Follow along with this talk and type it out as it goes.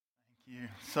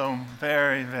so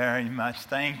very, very much.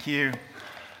 Thank you.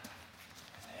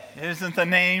 Isn't the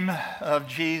name of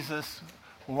Jesus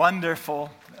wonderful?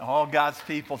 All God's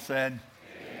people said,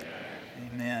 Amen.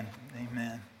 Amen.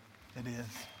 Amen. It is.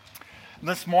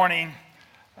 This morning,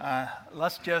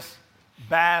 let's just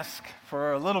bask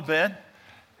for a little bit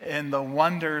in the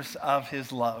wonders of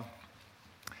His love.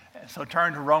 So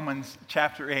turn to Romans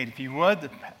chapter 8. If you would, the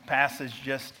passage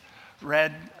just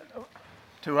read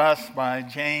to us by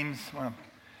James.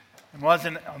 It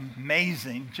wasn't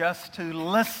amazing just to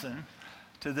listen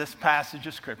to this passage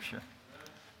of Scripture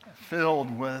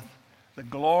filled with the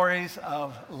glories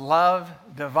of love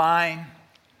divine.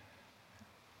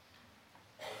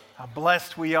 How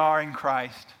blessed we are in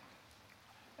Christ.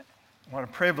 What a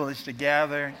privilege to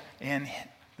gather in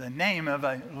the name of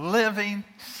a living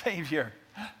Savior.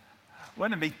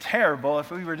 Wouldn't it be terrible if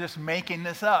we were just making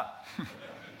this up?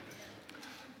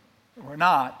 We're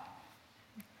not,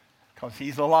 because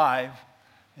He's alive.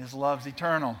 His love's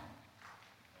eternal.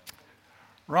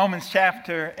 Romans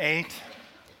chapter 8.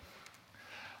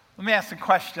 Let me ask a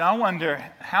question. I wonder,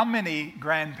 how many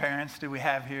grandparents do we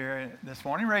have here this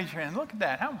morning? Raise your hand. Look at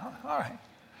that. All right.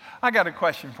 I got a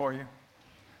question for you.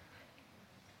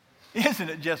 Isn't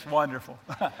it just wonderful?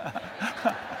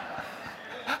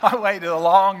 I waited a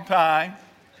long time.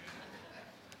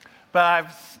 But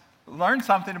I've learned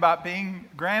something about being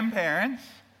grandparents.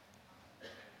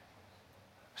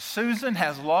 Susan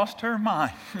has lost her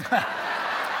mind.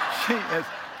 She is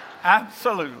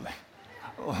absolutely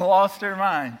lost her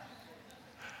mind.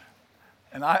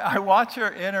 And I watch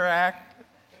her interact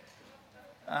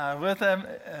with them,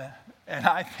 and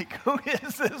I think, who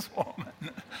is this woman?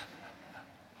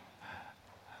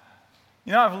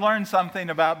 You know, I've learned something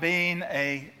about being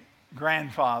a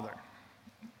grandfather.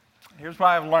 Here's what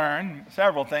I've learned,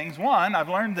 several things. One, I've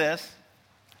learned this: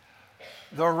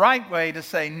 the right way to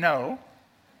say no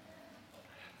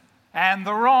and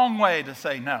the wrong way to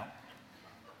say no.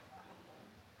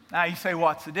 Now you say,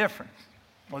 what's the difference?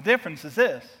 Well, the difference is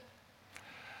this.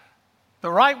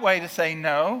 The right way to say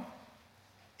no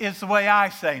is the way I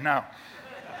say no.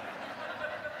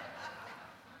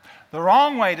 The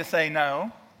wrong way to say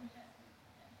no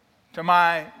to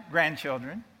my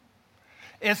grandchildren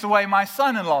is the way my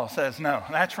son-in-law says no.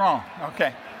 That's wrong.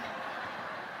 Okay.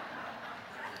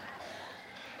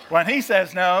 When he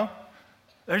says no,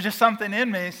 there's just something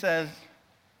in me that says,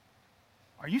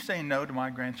 are you saying no to my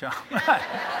grandchild?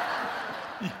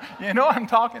 You know what I'm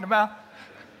talking about?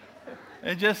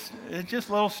 It's just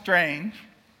a little strange.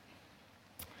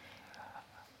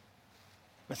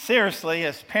 But seriously,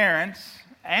 as parents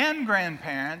and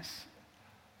grandparents,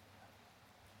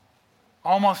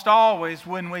 almost always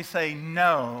when we say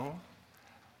no,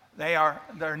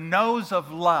 they're no's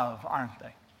of love, aren't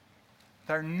they?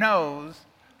 They're no's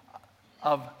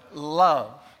of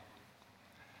love.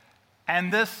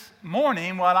 And this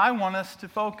morning, what I want us to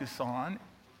focus on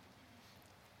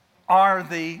are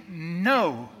the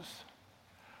no's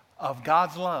of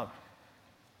God's love.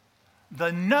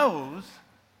 The no's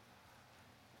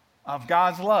of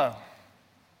God's love.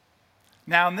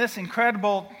 Now, in this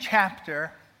incredible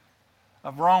chapter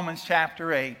of Romans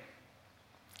chapter 8,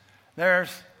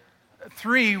 there's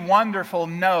three wonderful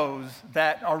no's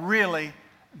that are really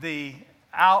the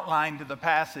outline to the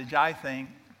passage, I think.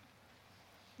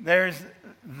 There's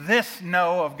this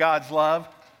no of God's love: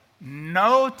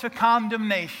 no to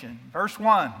condemnation. Verse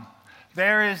 1,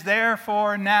 there is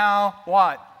therefore now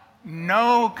what?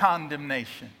 No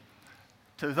condemnation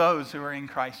to those who are in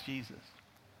Christ Jesus.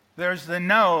 There's the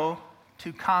no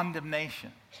to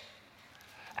condemnation.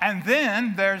 And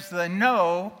then there's the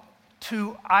no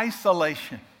to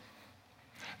isolation.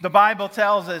 The Bible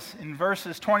tells us in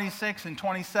verses 26 and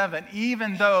 27,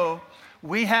 even though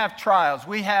we have trials,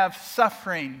 we have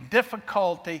suffering,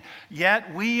 difficulty,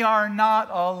 yet we are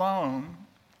not alone.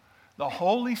 The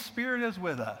Holy Spirit is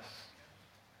with us.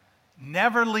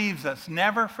 Never leaves us,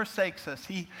 never forsakes us.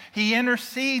 He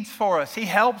intercedes for us. He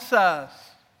helps us.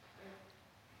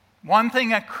 One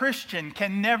thing a Christian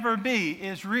can never be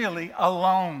is really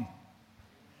alone,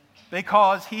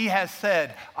 because He has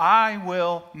said, I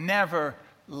will never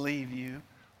leave you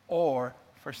or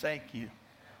forsake you.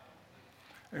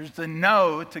 There's the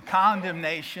no to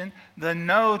condemnation, the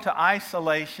no to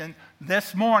isolation.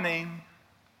 This morning,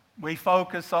 we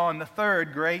focus on the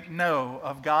third great no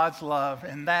of God's love,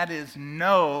 and that is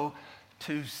no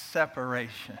to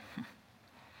separation.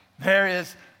 There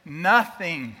is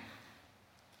nothing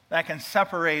that can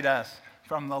separate us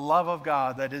from the love of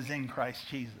God that is in Christ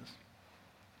Jesus.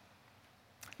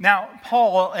 Now,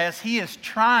 Paul, as he is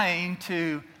trying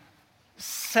to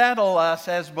settle us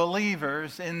as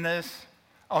believers in this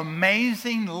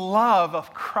amazing love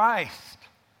of Christ,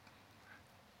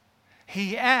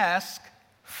 he asks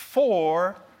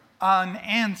 4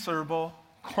 unanswerable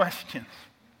questions.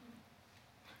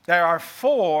 There are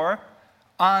 4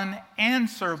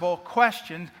 unanswerable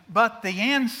questions, but the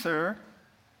answer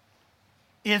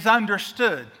is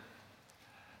understood.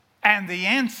 And the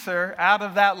answer out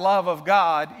of that love of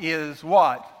God is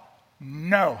what?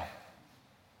 No.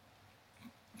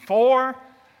 4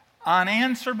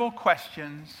 unanswerable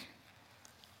questions.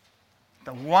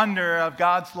 The wonder of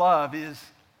God's love is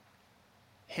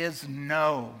his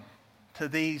no to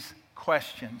these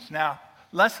questions. Now,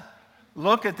 let's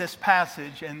look at this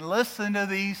passage and listen to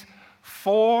these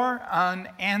 4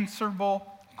 unanswerable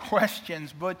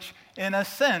questions, which in a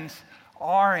sense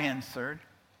are answered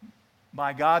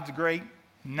by God's great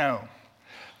no.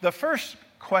 The first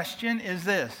question is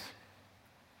this.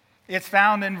 It's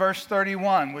found in verse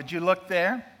 31. Would you look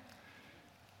there?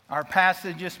 Our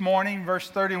passage this morning, verse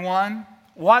 31.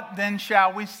 What then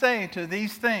shall we say to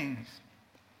these things?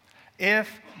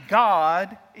 If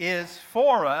God is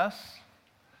for us,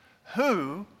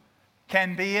 who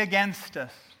can be against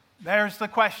us? There's the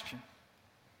question.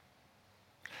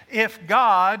 If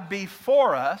God be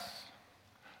for us,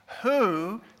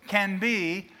 who can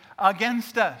be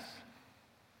against us?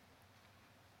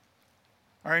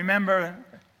 I remember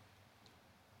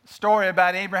a story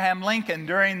about Abraham Lincoln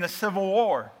during the Civil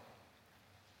War.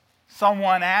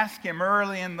 Someone asked him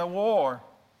early in the war,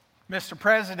 Mr.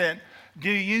 President, do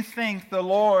you think the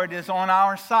Lord is on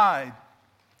our side?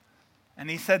 And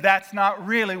he said, that's not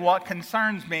really what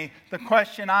concerns me. The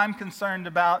question I'm concerned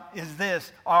about is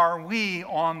this: are we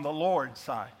on the Lord's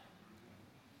side?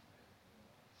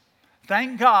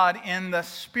 Thank God, in the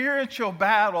spiritual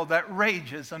battle that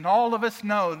rages, and all of us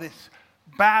know this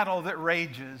battle that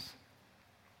rages,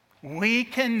 we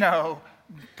can know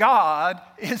God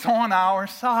is on our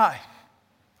side.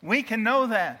 We can know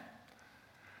that.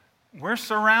 We're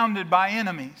surrounded by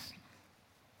enemies.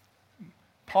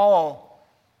 Paul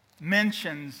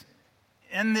mentions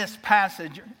in this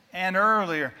passage and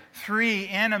earlier 3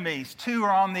 enemies. 2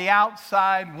 are on the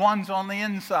outside, 1's on the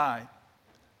inside.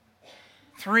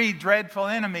 3 dreadful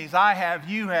enemies I have,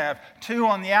 you have. 2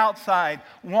 on the outside,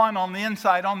 1 on the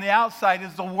inside. On the outside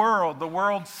is the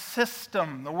world's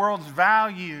system, the world's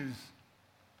values.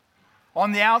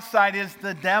 On the outside is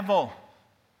the devil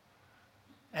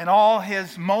and all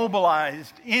his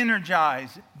mobilized,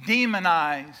 energized,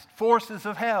 demonized forces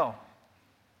of hell.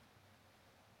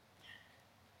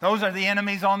 Those are the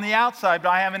enemies on the outside, but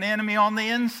I have an enemy on the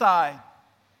inside.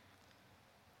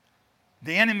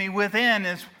 The enemy within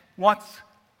is what's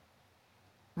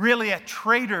really a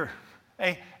traitor.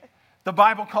 The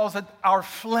Bible calls it our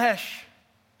flesh.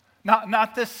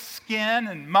 Not this skin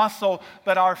and muscle,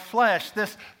 but our flesh.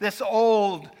 This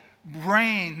old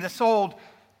brain, this old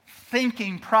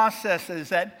thinking processes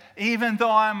that even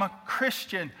though I'm a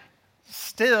Christian,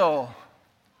 still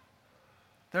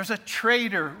there's a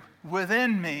traitor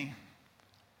within me,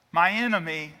 my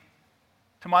enemy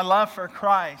to my love for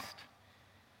Christ.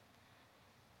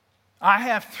 I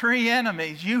have 3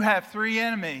 enemies. You have 3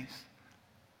 enemies.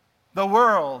 The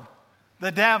world,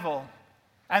 the devil,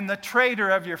 and the traitor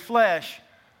of your flesh.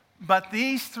 But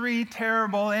these 3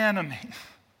 terrible enemies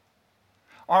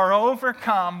are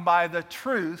overcome by the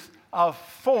truth of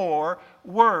 4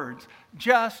 words.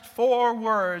 Just 4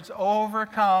 words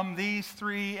overcome these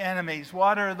 3 enemies.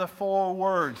 What are the 4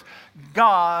 words?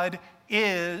 God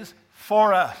is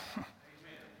for us.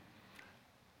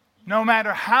 No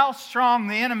matter how strong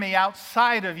the enemy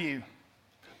outside of you,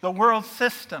 the world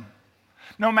system,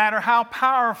 no matter how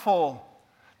powerful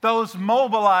those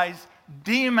mobilized,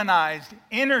 demonized,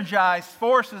 energized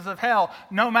forces of hell,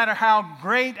 no matter how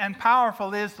great and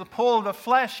powerful is the pull of the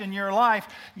flesh in your life,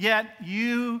 yet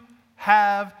you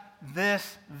have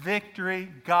this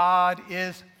victory. God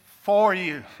is for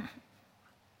you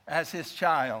as his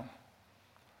child.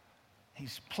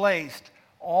 He's placed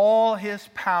all his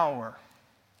power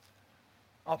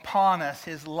upon us,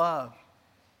 his love.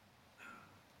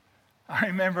 I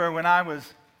remember when I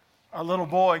was a little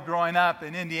boy growing up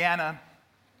in Indiana.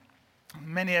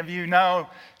 Many of you know,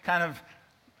 kind of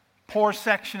poor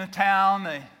section of town,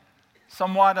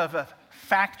 somewhat of a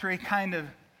factory kind of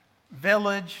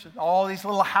village, all these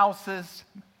little houses,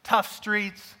 tough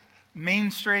streets, mean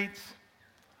streets.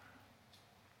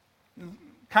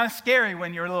 Kind of scary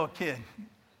when you're a little kid.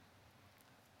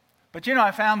 But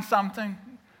I found something.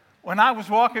 When I was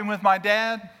walking with my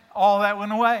dad, all that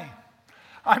went away.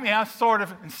 I sort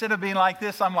of, instead of being like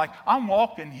this, I'm like, I'm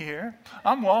walking here.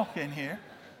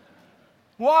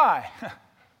 Why?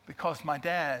 Because my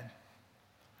dad,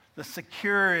 the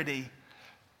security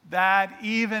that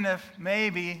even if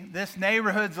maybe this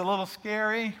neighborhood's a little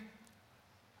scary,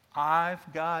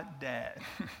 I've got Dad.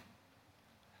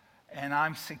 And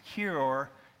I'm secure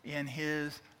in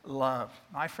his love.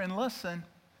 My friend, listen.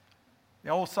 The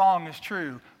old song is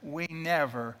true. We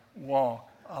never walk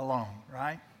alone,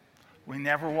 right? We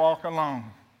never walk alone.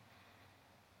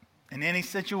 In any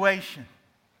situation,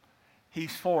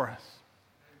 he's for us.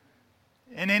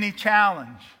 In any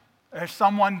challenge, there's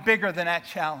someone bigger than that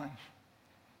challenge.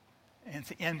 And it's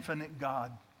the infinite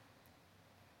God.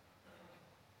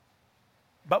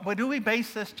 But do we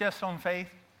base this just on faith?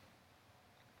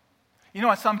 You know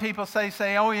what some people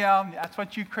say, oh yeah, that's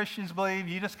what you Christians believe.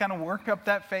 You just kind of work up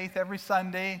that faith every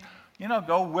Sunday.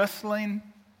 Go whistling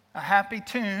a happy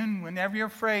tune whenever you're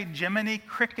afraid. Jiminy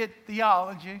Cricket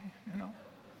theology,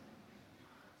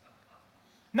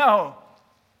 No.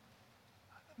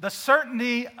 The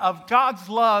certainty of God's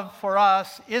love for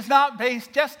us is not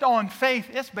based just on faith.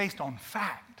 It's based on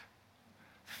fact.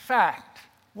 Fact.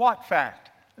 What fact?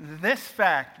 This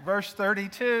fact, verse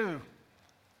 32.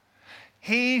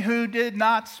 He who did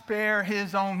not spare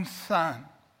his own son,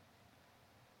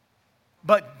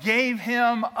 but gave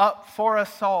him up for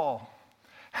us all,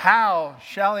 how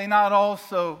shall he not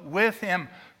also with him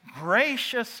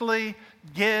graciously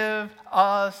give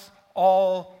us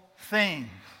all things?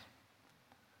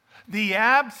 The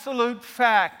absolute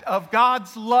fact of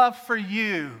God's love for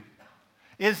you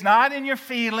is not in your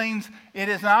feelings. It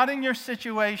is not in your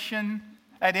situation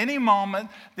at any moment.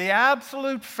 The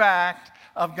absolute fact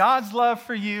of God's love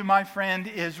for you, my friend,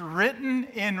 is written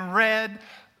in red,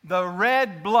 the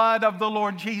red blood of the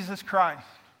Lord Jesus Christ,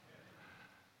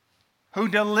 who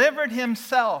delivered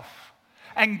himself,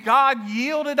 and God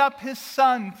yielded up his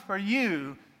son for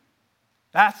you.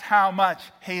 That's how much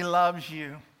he loves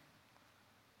you.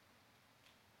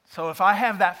 So if I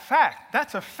have that fact,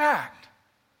 that's a fact.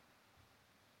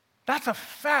 That's a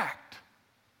fact.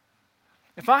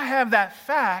 If I have that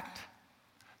fact,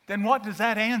 then what does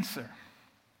that answer?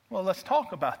 Well, let's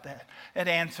talk about that. It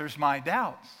answers my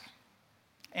doubts.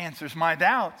 Answers my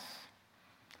doubts.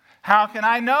 How can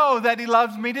I know that he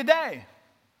loves me today?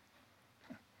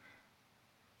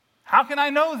 How can I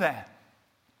know that?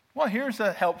 Well, here's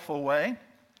a helpful way.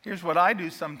 Here's what I do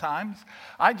sometimes.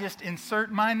 I just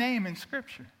insert my name in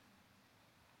Scripture.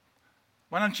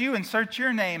 Why don't you insert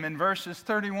your name in verses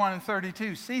 31 and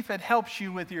 32? See if it helps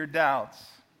you with your doubts.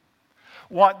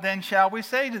 What then shall we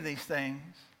say to these things?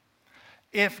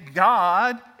 If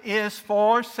God is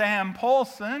for Sam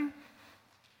Polson,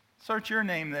 search your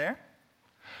name there,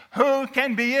 who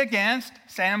can be against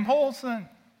Sam Polson?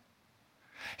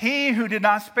 He who did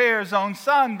not spare his own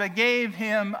son, but gave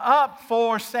him up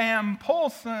for Sam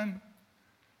Polson,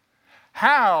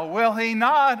 how will he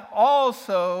not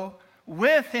also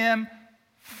with him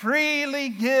freely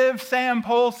give Sam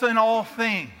Polson all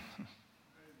things?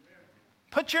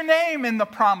 Put your name in the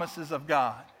promises of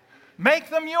God. Make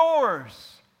them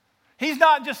yours. He's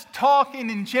not just talking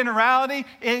in generality.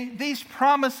 These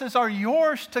promises are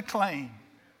yours to claim.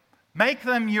 Make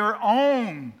them your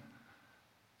own.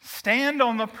 Stand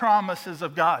on the promises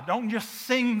of God. Don't just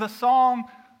sing the song.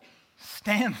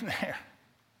 Stand there.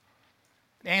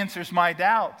 It answers my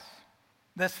doubts.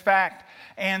 This fact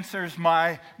answers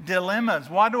my dilemmas.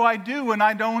 What do I do when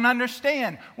I don't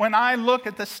understand? When I look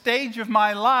at the stage of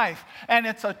my life and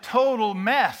it's a total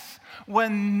mess.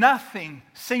 When nothing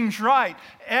seems right,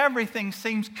 everything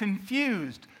seems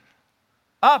confused.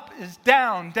 Up is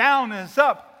down, down is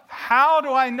up. How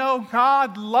do I know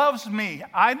God loves me?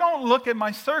 I don't look at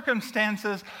my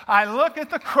circumstances, I look at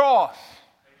the cross.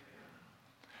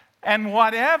 And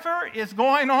whatever is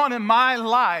going on in my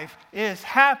life is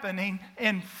happening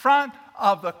in front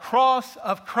of the cross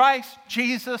of Christ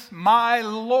Jesus, my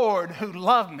Lord, who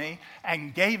loved me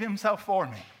and gave himself for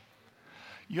me.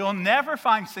 You'll never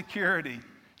find security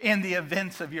in the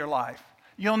events of your life.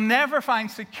 You'll never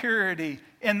find security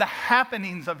in the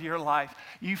happenings of your life.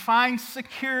 You find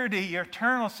security, your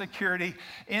eternal security,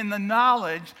 in the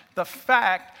knowledge, the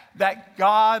fact that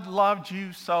God loved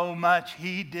you so much,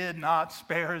 he did not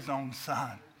spare his own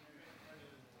son.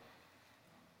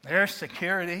 There's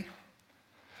security.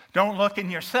 Don't look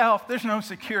in yourself. There's no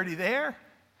security there.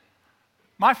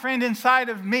 My friend, inside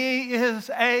of me is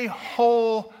a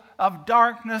hole of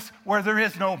darkness where there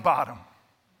is no bottom.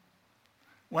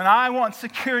 When I want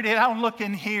security, I don't look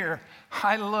in here.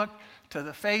 I look to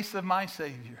the face of my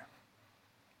Savior,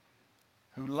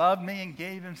 who loved me and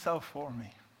gave himself for me,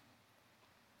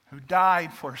 who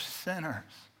died for sinners.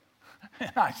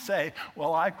 And I say,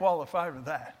 well, I qualify for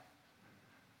that.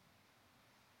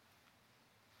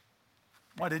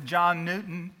 What did John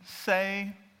Newton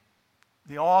say?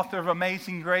 The author of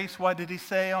Amazing Grace, what did he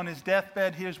say on his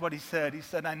deathbed? Here's what he said. He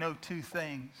said, I know two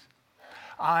things.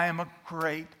 I am a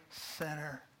great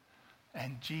sinner,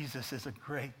 and Jesus is a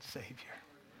great Savior.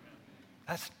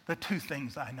 That's the two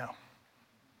things I know.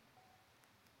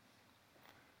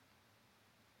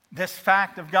 This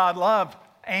fact of God's love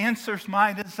answers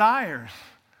my desires.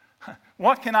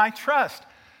 What can I trust?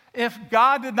 If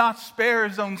God did not spare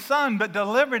his own son, but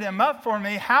delivered him up for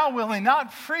me, how will he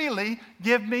not freely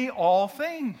give me all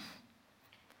things?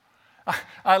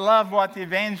 I love what the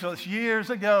evangelist years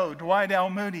ago, Dwight L.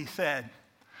 Moody, said.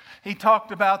 He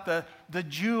talked about the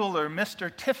jeweler,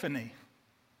 Mr. Tiffany.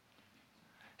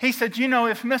 He said, you know,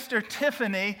 if Mr.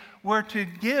 Tiffany were to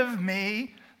give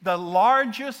me the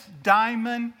largest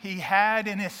diamond he had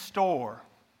in his store,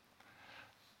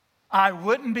 I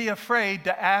wouldn't be afraid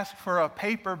to ask for a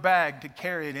paper bag to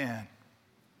carry it in.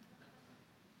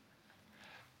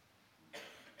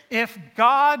 If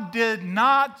God did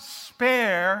not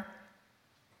spare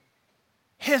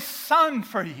his son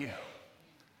for you,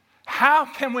 how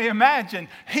can we imagine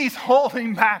he's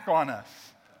holding back on us?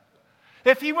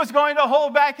 If he was going to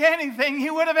hold back anything, he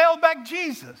would have held back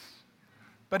Jesus.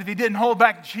 But if he didn't hold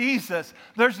back Jesus,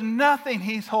 there's nothing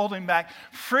he's holding back.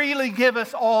 Freely give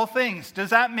us all things.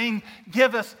 Does that mean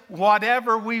give us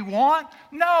whatever we want?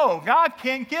 No, God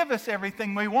can't give us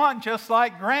everything we want, just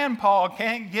like grandpa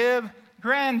can't give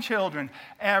grandchildren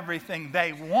everything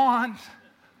they want.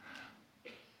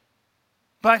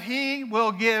 But he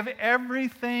will give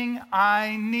everything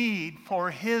I need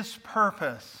for his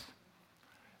purpose.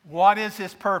 What is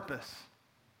his purpose?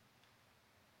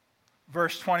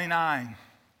 Verse 29.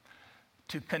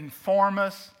 To conform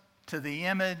us to the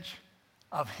image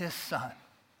of his son.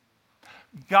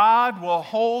 God will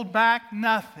hold back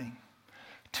nothing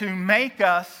to make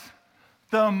us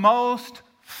the most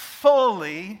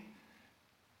fully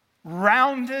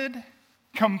rounded,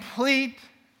 complete,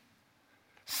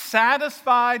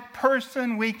 satisfied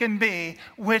person we can be,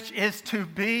 which is to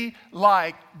be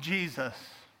like Jesus.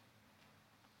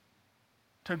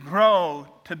 To grow,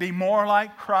 to be more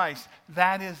like Christ.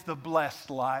 That is the blessed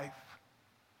life.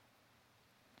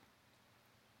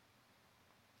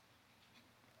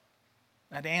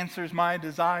 That answers my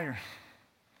desires.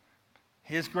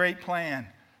 His great plan.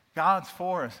 God's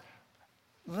for us.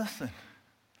 Listen,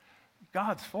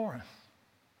 God's for us.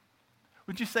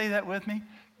 Would you say that with me?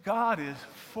 God is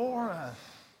for us.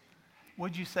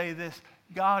 Would you say this?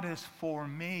 God is for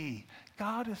me.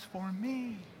 God is for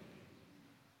me.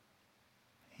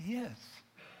 He is.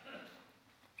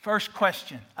 First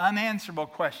question, unanswerable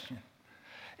question.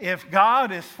 If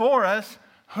God is for us,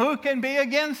 who can be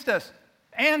against us?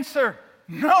 Answer.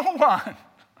 No one.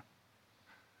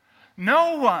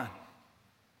 No one.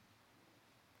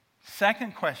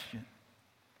 Second question.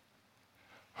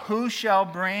 Who shall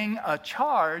bring a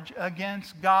charge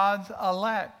against God's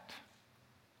elect?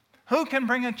 Who can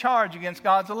bring a charge against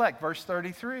God's elect? Verse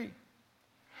 33.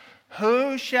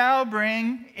 Who shall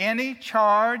bring any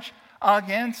charge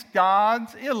against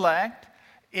God's elect?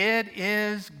 It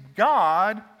is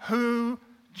God who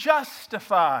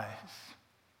justifies.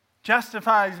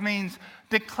 Justifies means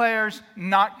declares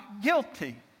not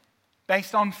guilty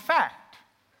based on fact.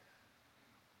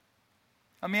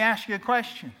 Let me ask you a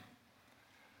question.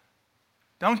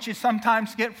 Don't you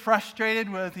sometimes get frustrated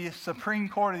with the Supreme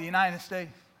Court of the United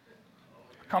States?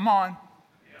 Come on.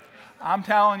 I'm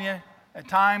telling you, at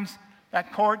times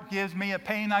that court gives me a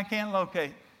pain I can't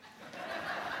locate.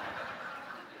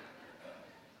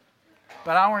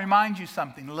 But I'll remind you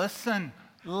something. Listen.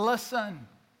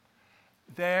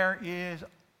 There is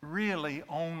really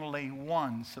only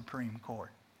one Supreme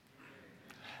Court.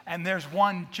 And there's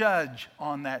one judge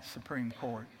on that Supreme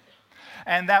Court.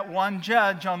 And that one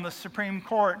judge on the Supreme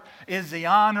Court is the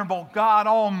Honorable God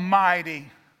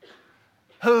Almighty,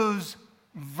 whose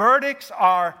verdicts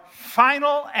are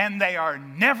final and they are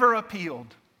never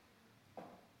appealed.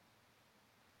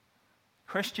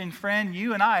 Christian friend,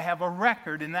 you and I have a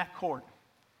record in that court.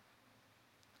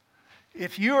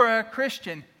 If you are a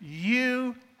Christian,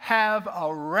 you have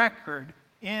a record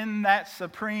in that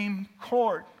Supreme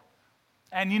Court.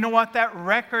 And you know what that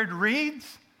record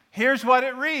reads? Here's what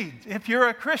it reads. If you're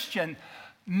a Christian,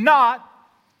 not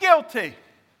guilty.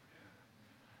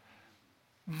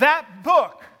 That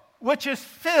book, which is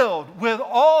filled with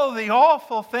all the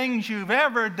awful things you've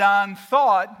ever done,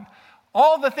 thought,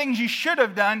 all the things you should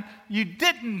have done, you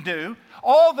didn't do,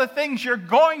 all the things you're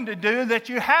going to do that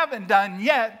you haven't done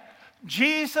yet,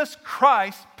 Jesus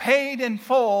Christ paid in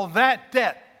full that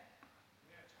debt.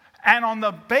 And on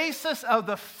the basis of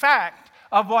the fact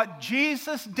of what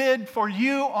Jesus did for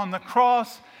you on the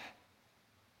cross,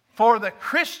 For the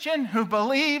Christian who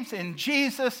believes in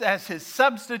Jesus as his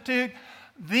substitute,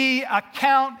 the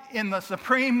account in the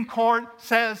Supreme Court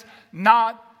says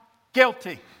not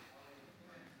guilty.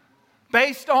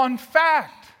 Based on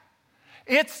fact.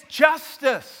 It's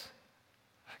justice.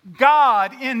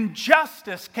 God in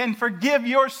justice can forgive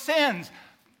your sins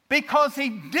because he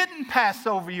didn't pass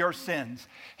over your sins.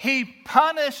 He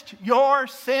punished your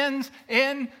sins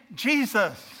in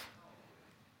Jesus.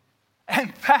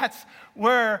 And that's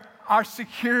where our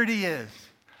security is.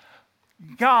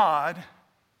 God,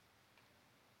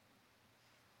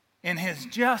 in his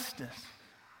justice,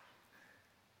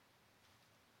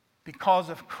 because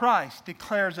of Christ,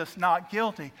 declares us not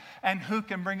guilty. And who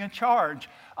can bring a charge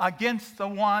against the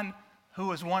one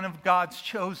who is one of God's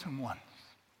chosen ones?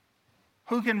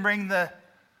 Who can bring the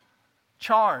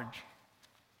charge?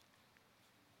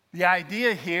 The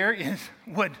idea here is,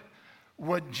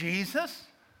 would Jesus?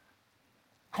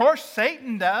 Of course,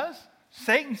 Satan does.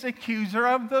 Satan's accuser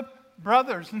of the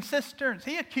brothers and sisters.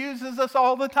 He accuses us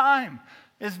all the time.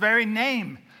 His very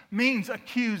name means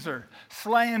accuser,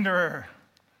 slanderer.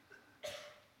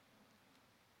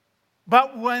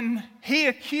 But when he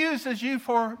accuses you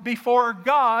before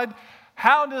God,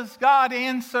 how does God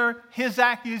answer his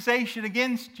accusation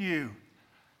against you?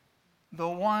 The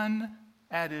one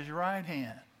at his right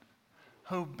hand,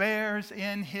 who bears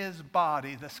in his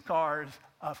body the scars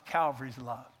of Calvary's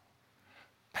love,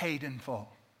 paid in full.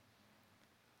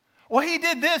 Well, he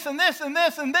did this and this and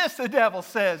this and this, the devil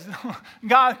says.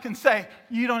 God can say,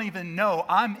 you don't even know.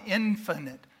 I'm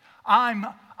infinite.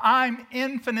 I'm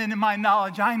infinite in my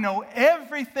knowledge. I know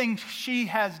everything she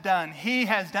has done, he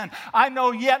has done. I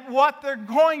know yet what they're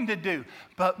going to do.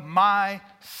 But my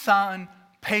son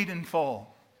paid in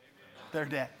full. Amen. They're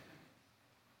dead.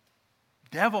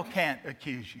 Devil can't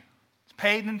accuse you. It's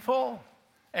paid in full.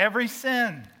 Every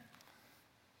sin.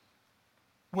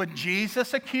 Would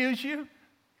Jesus accuse you?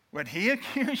 Would he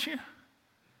accuse you?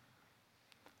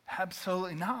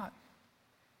 Absolutely not.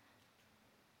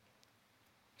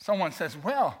 Someone says,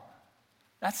 well,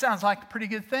 that sounds like a pretty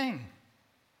good thing.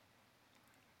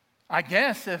 I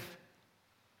guess if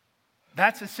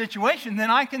that's the situation,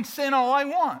 then I can sin all I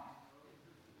want.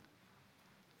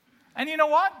 And you know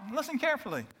what? Listen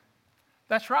carefully.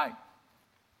 That's right.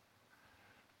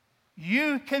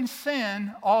 You can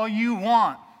sin all you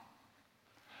want.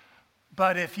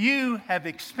 But if you have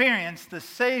experienced the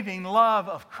saving love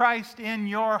of Christ in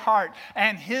your heart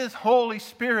and his Holy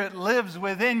Spirit lives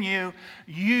within you,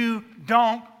 you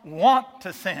don't want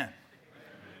to sin.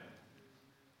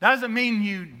 Doesn't mean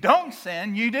you don't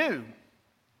sin, you do.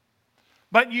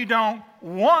 But you don't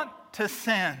want to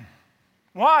sin.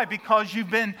 Why? Because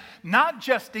you've been not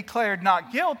just declared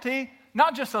not guilty,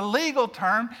 not just a legal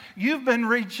term, you've been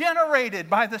regenerated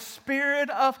by the Spirit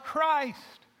of Christ.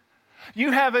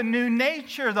 You have a new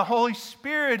nature. The Holy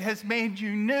Spirit has made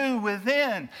you new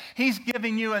within. He's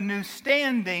giving you a new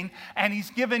standing, and he's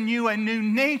given you a new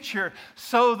nature.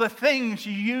 So the things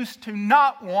you used to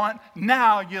not want,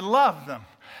 now you love them.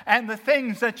 And the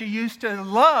things that you used to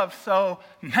love, so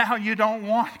now you don't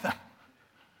want them.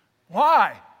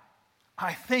 Why?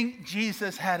 I think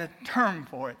Jesus had a term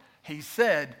for it. He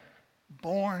said,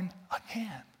 born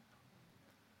again.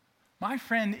 My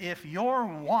friend, if your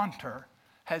wanter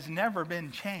has never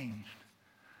been changed,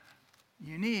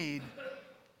 you need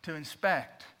to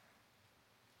inspect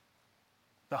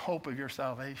the hope of your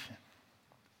salvation.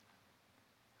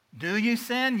 Do you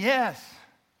sin? Yes.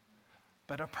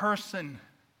 But a person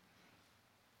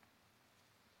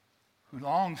who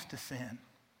longs to sin,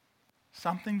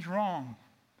 something's wrong.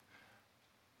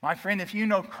 My friend, if you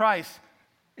know Christ,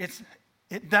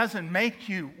 it doesn't make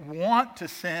you want to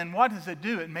sin. What does it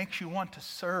do? It makes you want to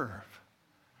serve.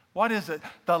 What is it?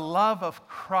 The love of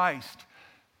Christ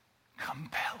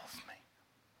compels me.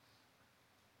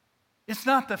 It's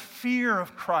not the fear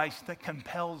of Christ that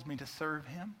compels me to serve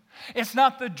him. It's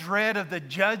not the dread of the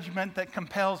judgment that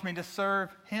compels me to serve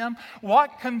him.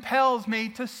 What compels me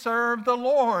to serve the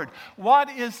Lord? What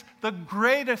is the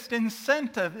greatest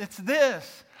incentive? It's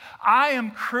this: I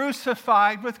am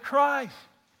crucified with Christ.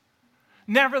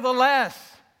 Nevertheless,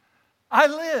 I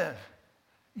live,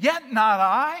 yet not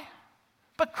I,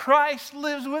 but Christ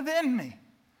lives within me.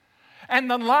 And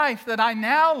the life that I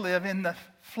now live in the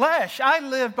flesh, I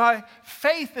live by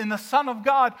faith in the Son of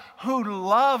God who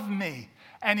loved me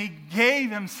and he gave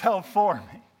himself for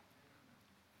me.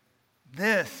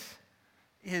 This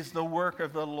is the work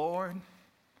of the Lord.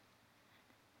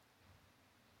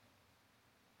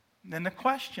 Then the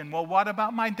question, well, what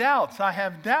about my doubts? I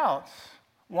have doubts.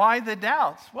 Why the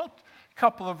doubts? Well, a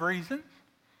couple of reasons.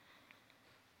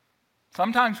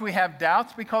 Sometimes we have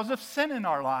doubts because of sin in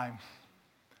our lives.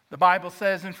 The Bible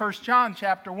says in 1 John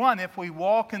chapter 1, if we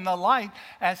walk in the light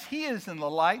as he is in the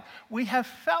light, we have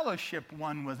fellowship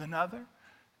one with another.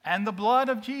 And the blood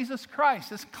of Jesus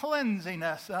Christ is cleansing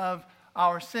us of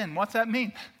our sin. What's that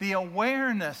mean? The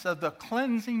awareness of the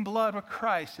cleansing blood of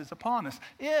Christ is upon us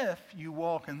if you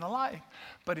walk in the light.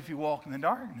 But if you walk in the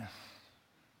darkness,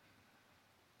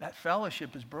 that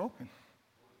fellowship is broken.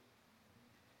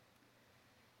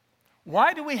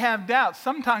 Why do we have doubts?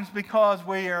 Sometimes because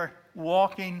we are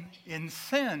walking in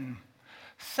sin.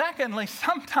 Secondly,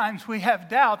 sometimes we have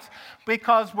doubts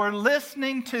because we're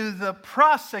listening to the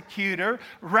prosecutor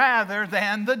rather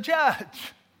than the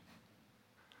judge.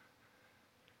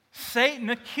 Satan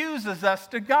accuses us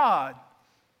to God,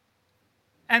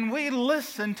 and we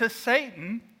listen to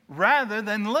Satan rather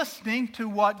than listening to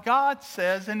what God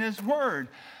says in his word.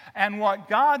 And what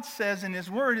God says in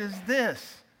his word is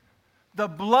this: the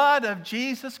blood of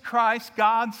Jesus Christ,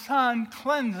 God's Son,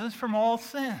 cleanses from all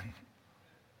sin.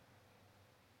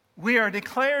 We are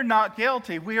declared not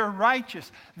guilty. We are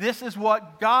righteous. This is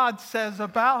what God says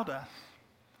about us.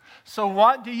 So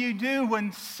what do you do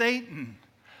when Satan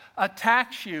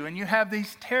attacks you and you have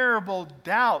these terrible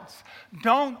doubts?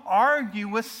 Don't argue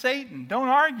with Satan. Don't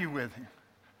argue with him.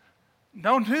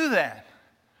 Don't do that.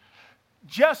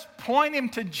 Just point him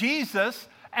to Jesus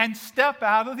and step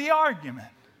out of the argument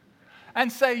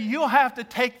and say, you'll have to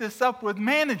take this up with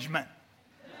management.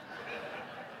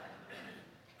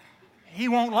 He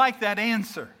won't like that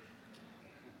answer.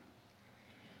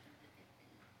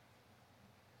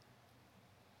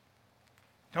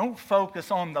 Don't focus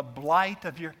on the blight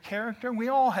of your character. We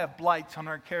all have blights on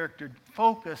our character.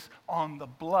 Focus on the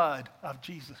blood of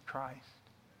Jesus Christ.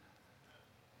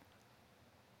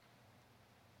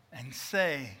 And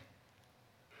say,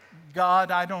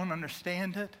 God, I don't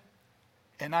understand it,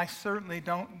 and I certainly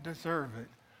don't deserve it.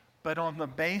 But on the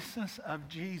basis of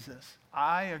Jesus,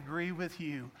 I agree with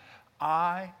you.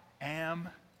 I am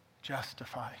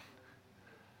justified.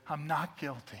 I'm not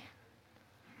guilty.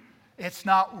 It's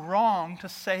not wrong to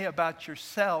say about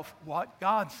yourself what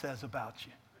God says about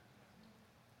you.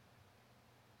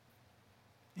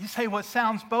 You say, well, it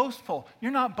sounds boastful.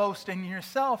 You're not boasting in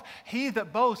yourself. He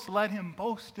that boasts, let him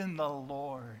boast in the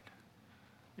Lord.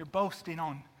 You're boasting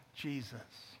on Jesus.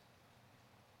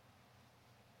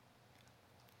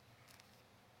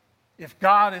 If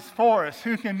God is for us,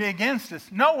 who can be against us?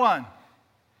 No one.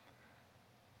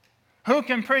 Who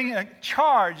can bring a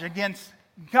charge against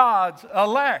God's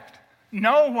elect?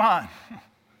 No one.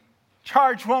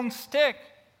 Charge won't stick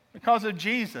because of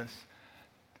Jesus.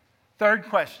 Third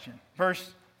question,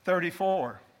 verse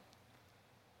 34.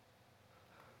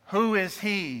 Who is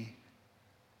he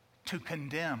to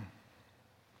condemn?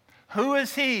 Who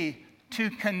is he to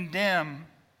condemn?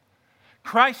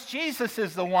 Christ Jesus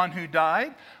is the one who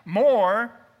died.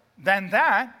 More than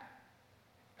that,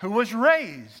 who was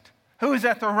raised, who is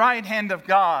at the right hand of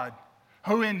God,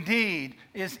 who indeed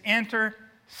is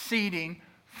interceding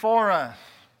for us.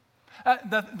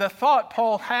 The thought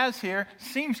Paul has here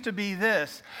seems to be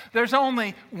this: there's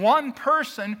only one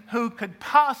person who could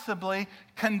possibly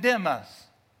condemn us.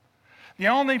 The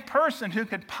only person who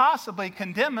could possibly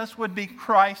condemn us would be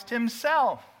Christ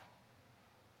himself.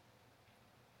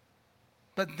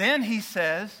 But then he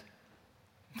says,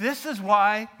 this is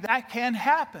why that can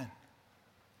happen.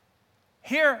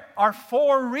 Here are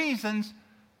 4 reasons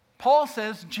Paul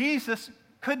says Jesus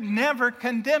could never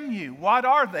condemn you. What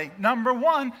are they? Number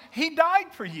 1, he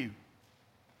died for you.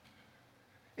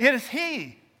 It is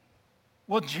he.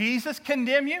 Will Jesus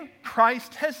condemn you?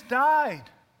 Christ has died.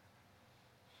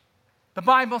 The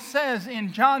Bible says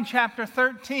in John chapter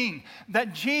 13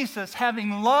 that Jesus,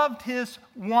 having loved his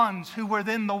ones who were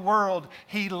in the world,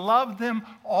 he loved them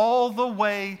all the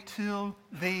way to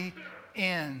the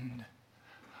end.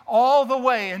 All the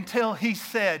way until he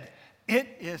said, it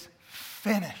is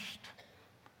finished.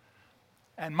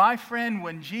 And my friend,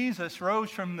 when Jesus rose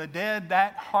from the dead,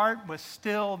 that heart was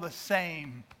still the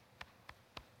same.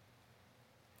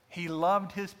 He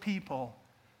loved his people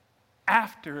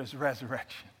after his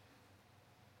resurrection.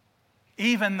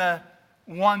 Even the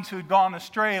ones who'd gone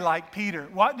astray like Peter.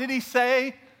 What did he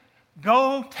say?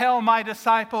 Go tell my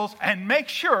disciples and make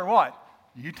sure what?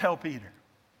 You tell Peter.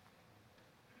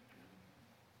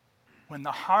 When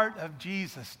the heart of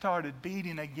Jesus started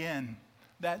beating again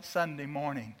that Sunday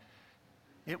morning,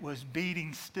 it was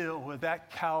beating still with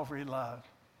that Calvary love.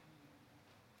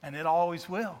 And it always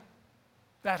will.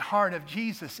 That heart of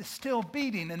Jesus is still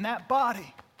beating in that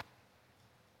body.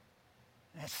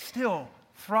 And it's still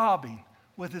throbbing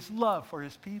with his love for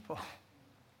his people.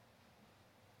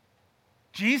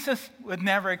 Jesus would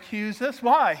never accuse us.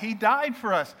 Why? He died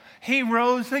for us. He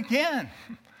rose again.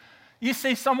 You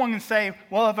see, someone can say,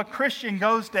 well, if a Christian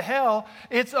goes to hell,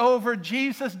 it's over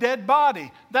Jesus' dead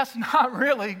body. That's not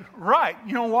really right.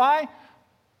 You know why?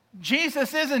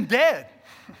 Jesus isn't dead.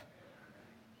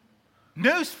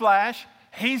 Newsflash,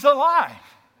 he's alive.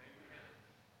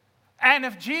 And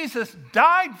if Jesus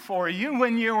died for you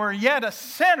when you were yet a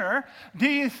sinner, do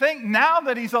you think now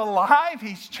that he's alive,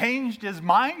 he's changed his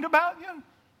mind about you?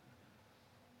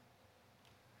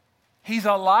 He's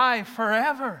alive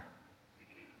forever.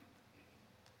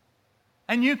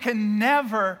 And you can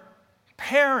never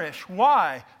perish.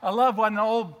 Why? I love what an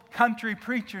old country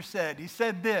preacher said. He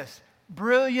said this,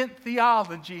 brilliant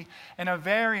theology in a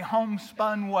very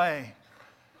homespun way.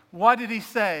 What did he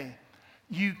say?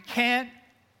 You can't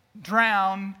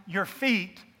drown your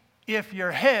feet if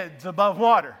your head's above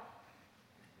water.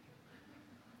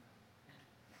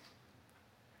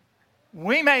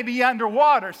 We may be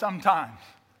underwater sometimes.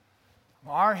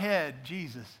 Our head,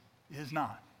 Jesus, is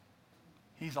not.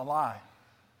 He's alive.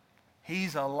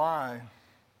 He's alive.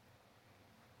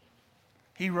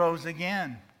 He rose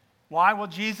again. Why will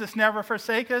Jesus never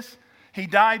forsake us? He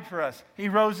died for us. He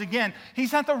rose again.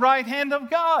 He's at the right hand of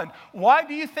God. Why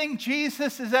do you think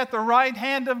Jesus is at the right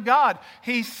hand of God?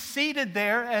 He's seated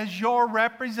there as your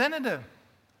representative.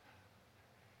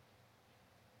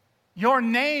 Your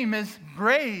name is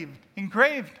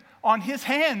engraved on his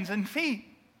hands and feet.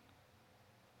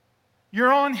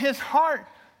 You're on his heart.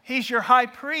 He's your high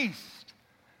priest.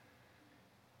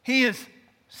 He is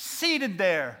seated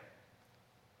there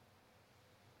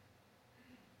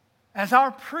as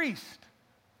our priest.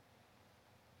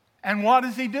 And what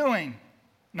is he doing?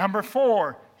 Number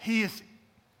 4, he is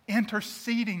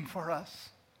interceding for us.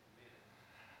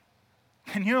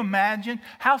 Can you imagine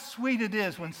how sweet it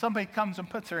is when somebody comes and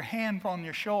puts their hand on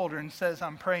your shoulder and says,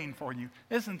 I'm praying for you?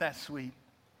 Isn't that sweet?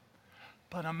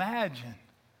 But imagine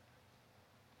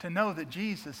to know that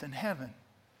Jesus in heaven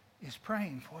is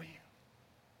praying for you.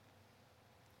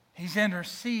 He's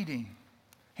interceding.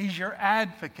 He's your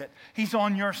advocate. He's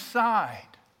on your side.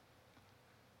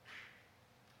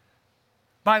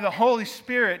 By the Holy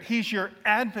Spirit, he's your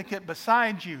advocate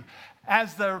beside you.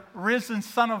 As the risen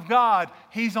Son of God,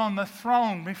 he's on the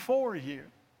throne before you.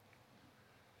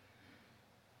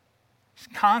 He's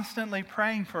constantly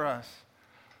praying for us.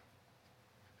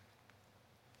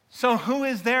 So who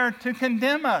is there to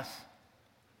condemn us?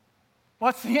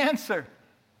 What's the answer?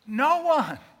 No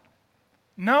one.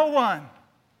 No one.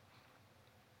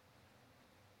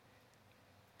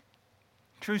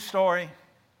 True story.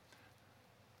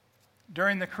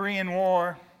 During the Korean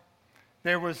War,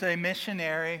 there was a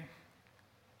missionary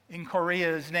in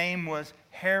Korea. His name was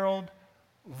Harold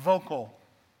Vocal.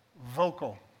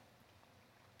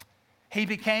 He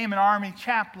became an army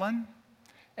chaplain,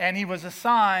 and he was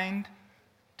assigned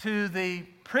to the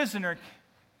prisoner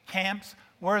camps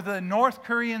where the North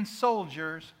Korean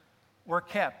soldiers were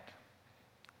kept.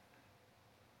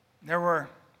 There were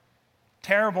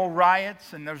terrible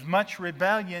riots, and there was much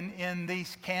rebellion in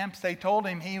these camps. They told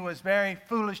him he was very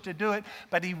foolish to do it,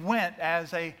 but he went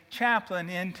as a chaplain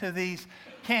into these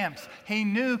camps. He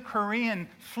knew Korean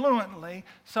fluently,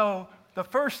 so the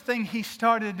first thing he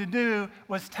started to do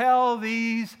was tell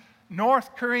these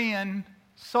North Korean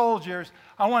soldiers,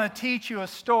 I want to teach you a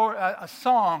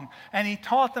song. And he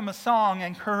taught them a song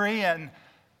in Korean.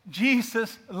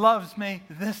 Jesus loves me,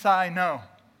 this I know,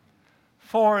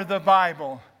 for the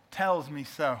Bible tells me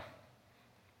so.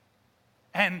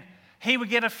 And he would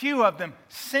get a few of them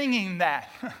singing that.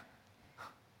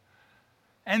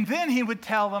 And then he would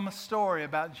tell them a story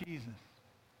about Jesus.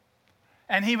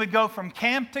 And he would go from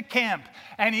camp to camp,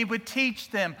 and he would teach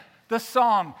them the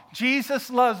song, Jesus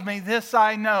loves me, this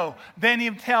I know. Then he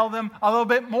would tell them a little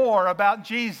bit more about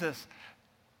Jesus.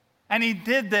 And he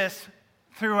did this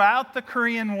throughout the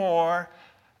Korean War.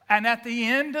 And at the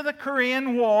end of the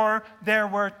Korean War, there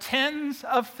were tens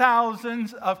of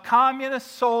thousands of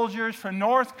communist soldiers from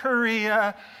North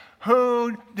Korea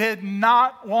who did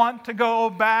not want to go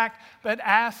back, but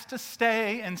asked to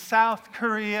stay in South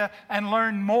Korea and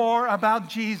learn more about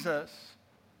Jesus.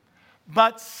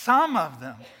 But some of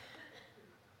them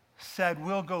said,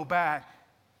 we'll go back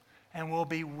and we'll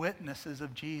be witnesses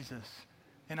of Jesus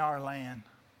in our land.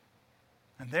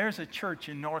 And there's a church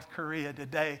in North Korea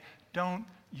today. Don't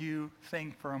you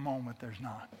think for a moment there's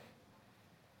not.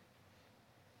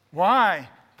 Why?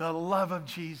 The love of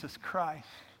Jesus Christ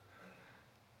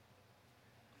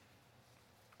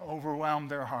overwhelmed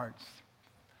their hearts.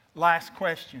 Last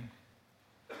question.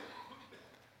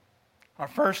 Our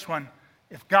first one,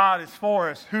 if God is for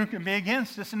us, who can be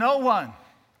against us? No one.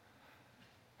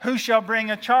 Who shall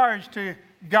bring a charge to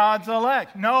God's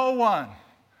elect? No one.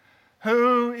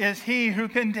 Who is he who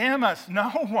condemns us? No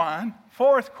one.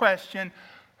 Fourth question,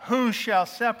 who shall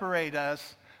separate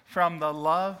us from the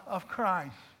love of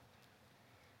Christ?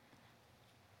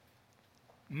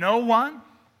 No one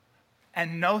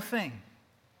and no thing.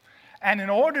 And in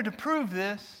order to prove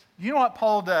this, you know what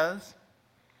Paul does?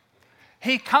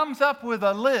 He comes up with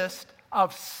a list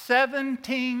of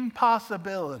 17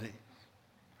 possibilities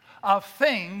of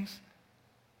things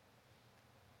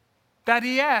that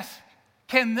he asks,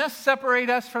 can this separate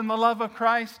us from the love of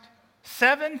Christ?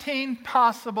 17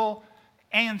 possible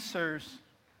answers.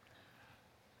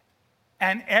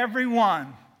 And every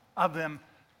one of them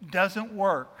doesn't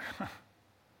work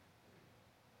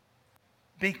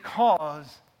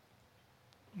because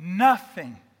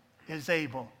nothing is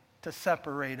able to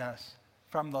separate us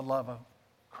from the love of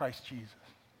Christ Jesus.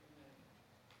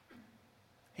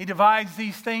 He divides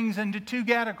these things into two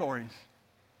categories.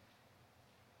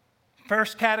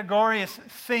 First category is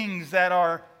things that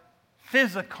are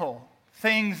physical,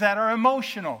 things that are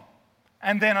emotional.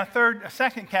 And then a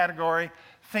second category,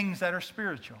 things that are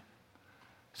spiritual.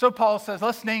 So Paul says,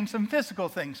 let's name some physical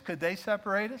things. Could they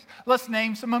separate us? Let's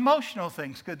name some emotional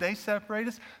things. Could they separate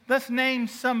us? Let's name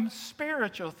some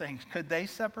spiritual things. Could they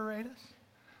separate us?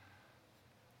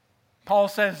 Paul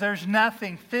says there's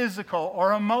nothing physical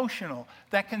or emotional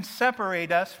that can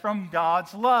separate us from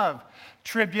God's love.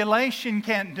 Tribulation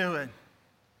can't do it.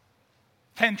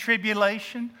 Can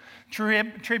tribulation?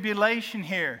 Tribulation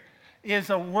here is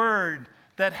a word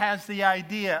that has the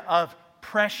idea of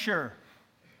pressure.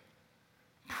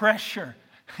 Pressure.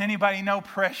 Anybody know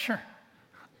pressure?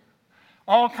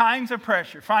 All kinds of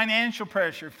pressure. Financial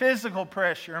pressure, physical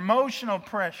pressure, emotional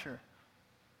pressure.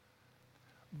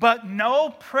 But no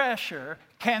pressure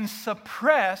can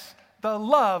suppress the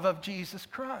love of Jesus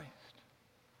Christ.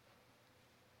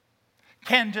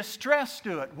 Can distress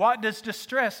do it? What does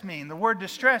distress mean? The word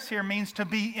distress here means to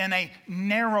be in a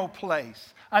narrow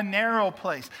place. A narrow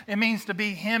place. It means to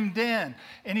be hemmed in.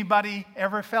 Anybody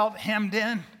ever felt hemmed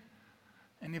in?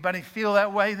 Anybody feel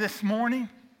that way this morning?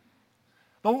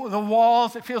 The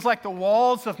walls, it feels like the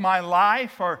walls of my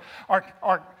life are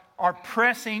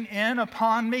pressing in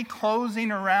upon me,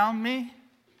 closing around me.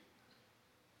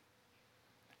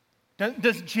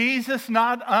 Does Jesus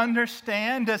not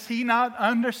understand? Does he not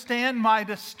understand my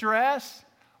distress?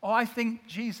 Oh, I think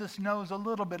Jesus knows a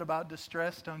little bit about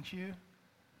distress, don't you?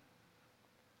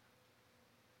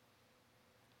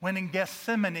 When in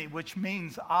Gethsemane, which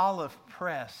means olive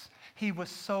press, he was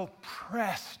so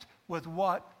pressed with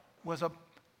what was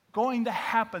going to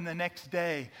happen the next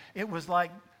day. It was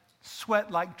like sweat,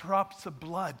 like drops of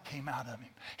blood came out of him.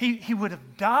 He would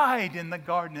have died in the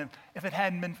garden if it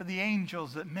hadn't been for the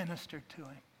angels that ministered to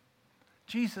him.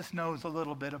 Jesus knows a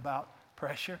little bit about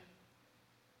pressure,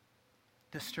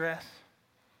 distress,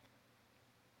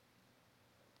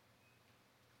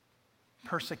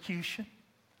 persecution.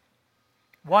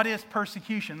 What is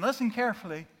persecution? Listen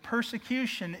carefully.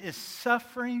 Persecution is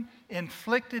suffering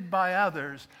inflicted by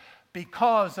others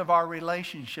because of our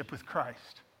relationship with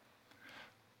Christ.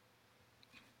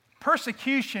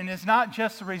 Persecution is not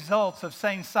just the results of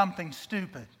saying something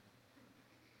stupid.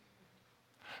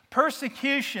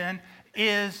 Persecution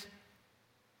is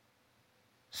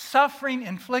suffering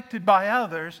inflicted by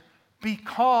others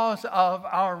because of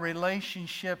our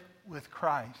relationship with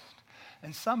Christ.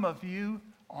 And some of you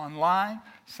online,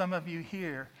 some of you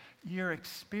here, you're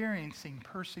experiencing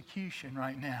persecution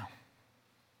right now.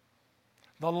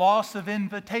 The loss of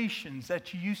invitations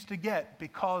that you used to get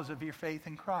because of your faith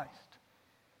in Christ.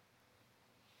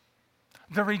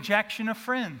 The rejection of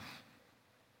friends.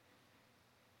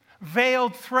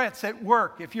 Veiled threats at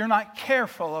work if you're not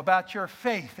careful about your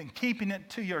faith and keeping it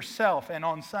to yourself and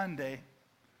on Sunday.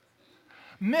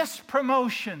 Missed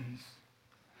promotions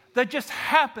that just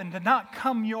happen to not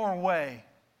come your way.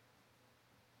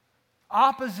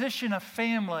 Opposition of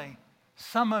family.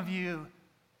 Some of you,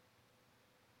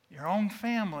 your own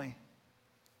family,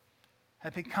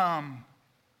 have become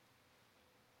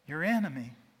your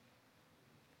enemy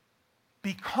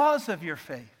because of your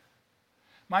faith.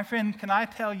 My friend, can I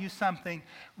tell you something?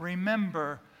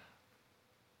 Remember,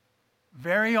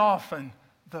 very often,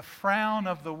 the frown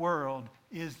of the world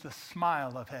is the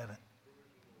smile of heaven.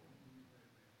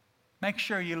 Make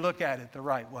sure you look at it the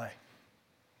right way.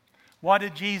 What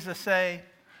did Jesus say?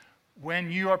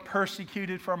 When you are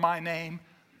persecuted for my name,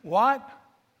 what?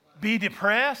 Be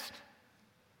depressed?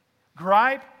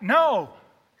 Gripe? No.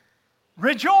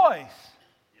 Rejoice.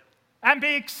 And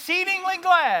be exceedingly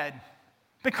glad,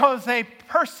 because they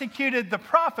persecuted the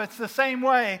prophets the same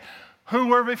way who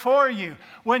were before you.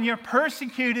 When you're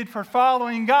persecuted for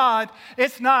following God,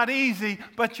 it's not easy,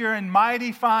 but you're in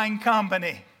mighty fine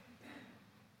company.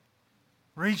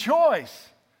 Rejoice,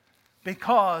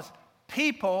 because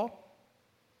people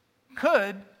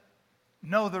could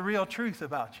know the real truth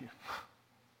about you.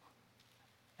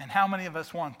 And how many of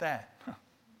us want that?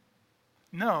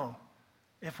 No.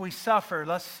 If we suffer,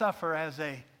 let's suffer as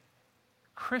a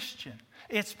Christian.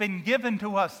 It's been given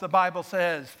to us, the Bible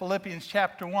says, Philippians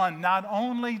chapter 1, not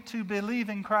only to believe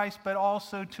in Christ, but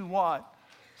also to what?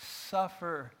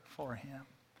 Suffer for Him.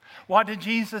 What did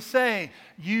Jesus say?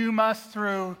 You must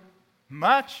through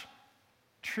much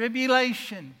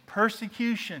tribulation,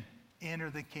 persecution, enter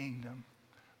the kingdom.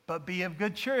 But be of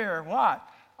good cheer. What?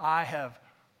 I have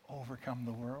overcome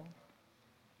the world.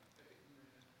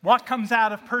 What comes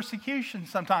out of persecution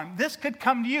sometimes? This could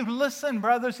come to you. Listen,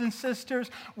 brothers and sisters,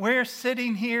 we're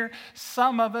sitting here,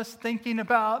 some of us thinking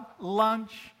about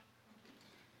lunch,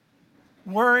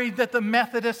 worried that the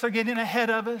Methodists are getting ahead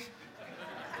of us.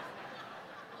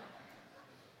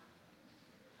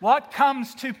 What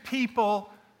comes to people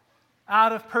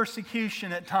out of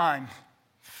persecution at times?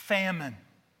 Famine,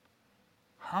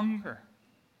 hunger.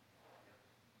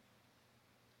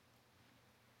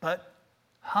 But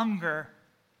hunger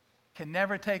can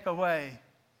never take away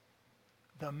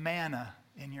the manna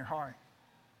in your heart.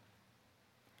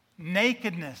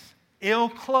 Nakedness,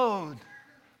 ill-clothed,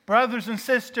 brothers and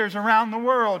sisters around the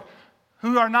world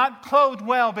who are not clothed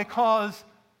well because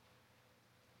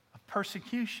of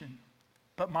persecution.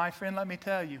 But my friend, let me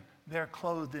tell you, they're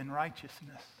clothed in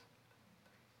righteousness.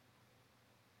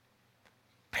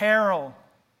 Peril,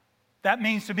 that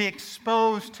means to be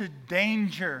exposed to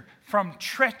danger from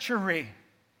treachery.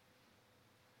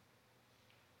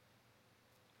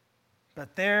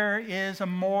 But there is a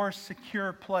more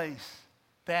secure place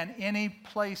than any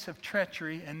place of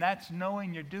treachery, and that's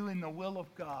knowing you're doing the will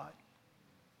of God.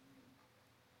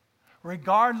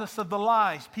 Regardless of the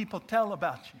lies people tell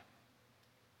about you.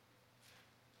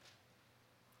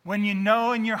 When you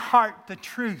know in your heart the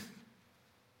truth,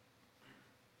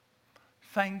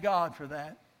 thank God for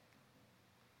that.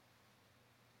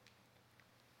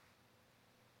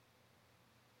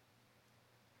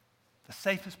 The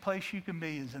safest place you can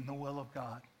be is in the will of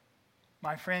God.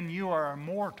 My friend, you are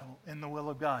immortal in the will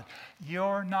of God.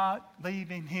 You're not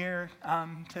leaving here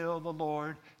until the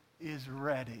Lord is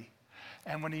ready.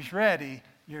 And when He's ready,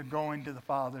 you're going to the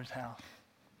Father's house.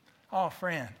 Oh,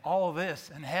 friend, all of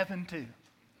this in heaven too.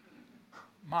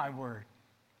 My word.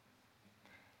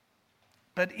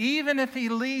 But even if He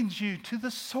leads you to the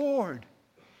sword,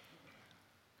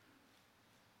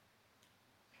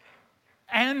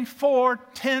 and for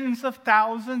tens of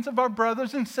thousands of our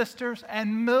brothers and sisters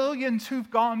and millions who've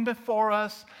gone before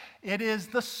us, it is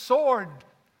the sword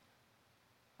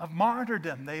of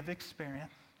martyrdom they've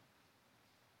experienced.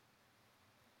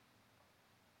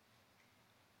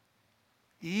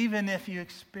 Even if you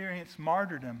experience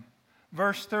martyrdom,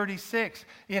 verse 36,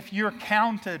 if you're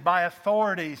counted by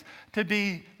authorities to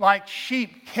be like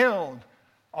sheep killed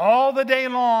all the day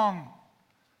long,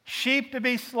 sheep to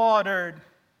be slaughtered,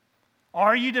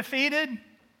 are you defeated?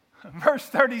 Verse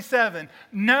 37,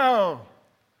 no.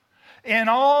 In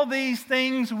all these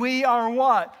things we are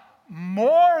what?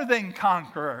 More than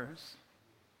conquerors.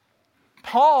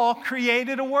 Paul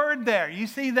created a word there. You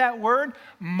see that word?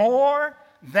 More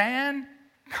than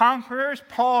conquerors.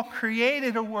 Paul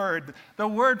created a word. The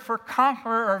word for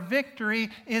conqueror or victory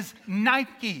is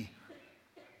Nike.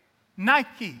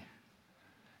 Nike.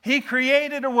 He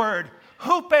created a word.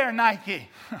 Huper Nike.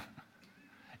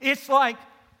 It's like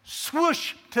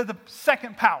swoosh to the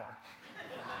second power.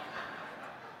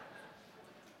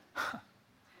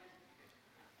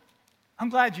 I'm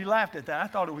glad you laughed at that. I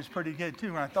thought it was pretty good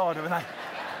too when I thought of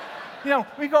it.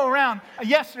 We go around.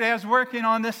 Yesterday I was working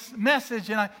on this message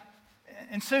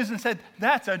and Susan said,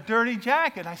 "That's a dirty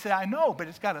jacket." I said, "I know, but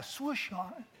it's got a swoosh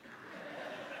on it."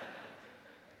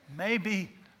 Maybe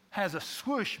has a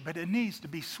swoosh, but it needs to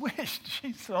be swished,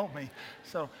 she told me.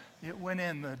 So it went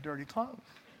in the dirty clothes.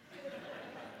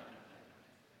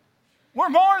 We're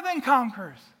more than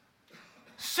conquerors,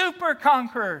 super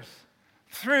conquerors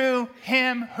through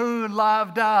Him who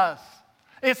loved us.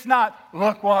 It's not,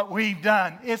 look what we've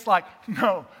done. It's like,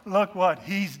 no, look what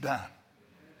He's done.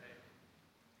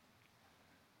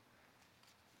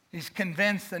 He's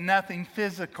convinced that nothing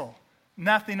physical,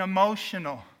 nothing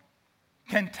emotional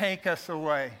can take us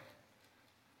away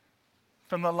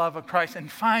from the love of Christ. And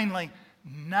finally,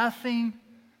 nothing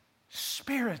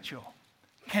spiritual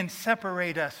can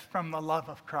separate us from the love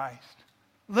of Christ.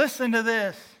 Listen to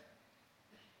this.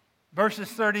 Verses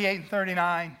 38 and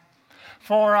 39.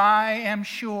 For I am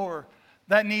sure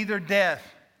that neither death,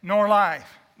 nor life,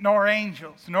 nor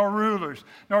angels, nor rulers,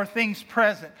 nor things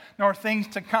present, nor things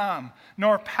to come,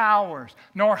 nor powers,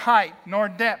 nor height, nor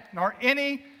depth, nor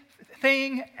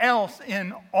anything else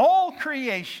in all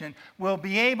creation will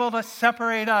be able to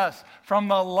separate us from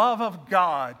the love of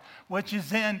God, which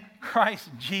is in Christ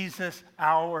Jesus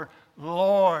our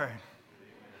Lord.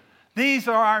 These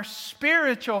are our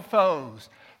spiritual foes.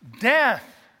 Death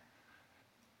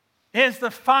is the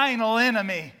final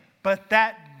enemy, but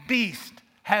that beast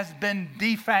has been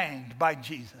defanged by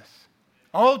Jesus.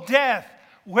 Oh, death,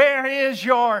 where is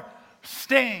your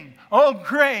sting? Oh,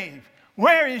 grave,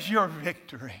 where is your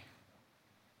victory?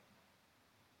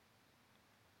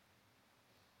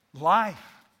 Life,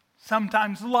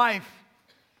 sometimes life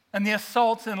and the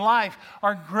assaults in life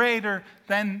are greater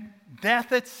than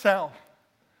death itself.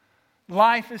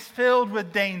 Life is filled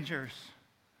with dangers.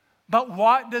 But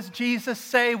what does Jesus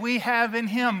say we have in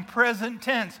Him? Present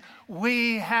tense.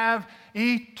 We have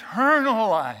eternal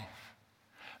life.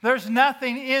 There's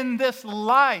nothing in this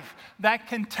life that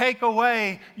can take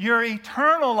away your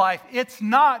eternal life. It's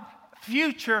not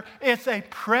future, it's a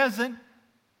present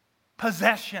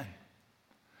possession.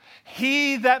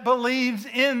 He that believes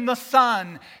in the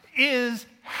Son is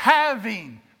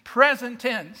having, present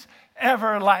tense,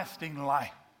 everlasting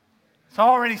life. It's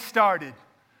already started.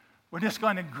 We're just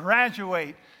going to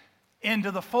graduate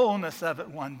into the fullness of it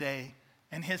one day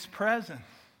in His presence.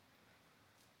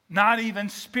 Not even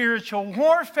spiritual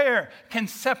warfare can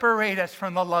separate us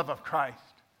from the love of Christ.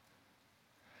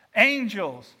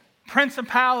 Angels,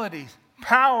 principalities,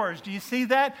 powers, do you see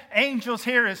that? Angels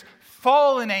here is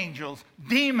fallen angels,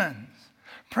 demons.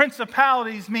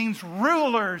 Principalities means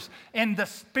rulers in the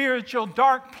spiritual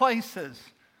dark places.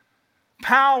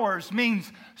 Powers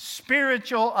means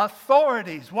spiritual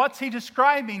authorities. What's he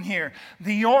describing here?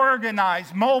 The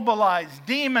organized, mobilized,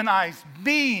 demonized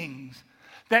beings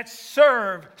that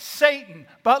serve Satan.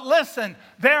 But listen,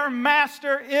 their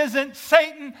master isn't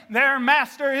Satan. Their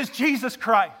master is Jesus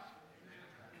Christ.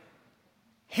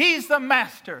 He's the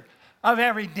master of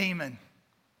every demon.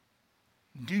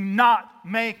 Do not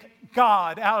make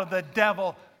God out of the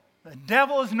devil. The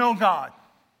devil is no God.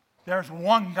 There's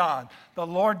one God, the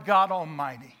Lord God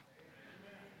Almighty.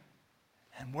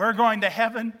 And we're going to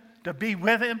heaven to be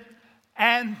with Him,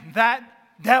 and that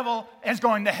devil is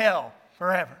going to hell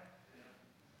forever.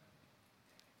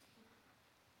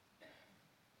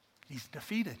 He's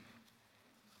defeated.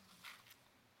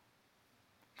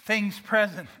 Things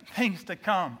present, things to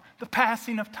come. The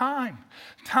passing of time.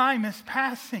 Time is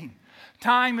passing.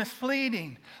 Time is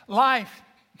fleeting. Life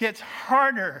gets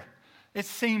harder, it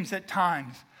seems at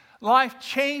times. Life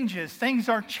changes. Things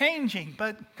are changing,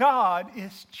 but God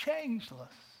is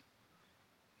changeless.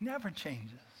 Never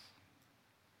changes.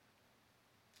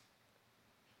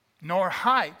 Nor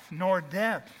height, nor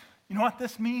depth. You know what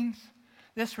this means?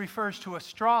 This refers to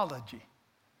astrology.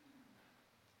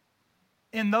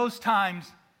 In those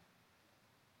times,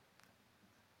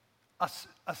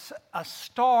 a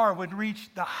star would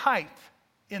reach the height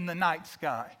in the night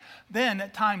sky. Then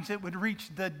at times it would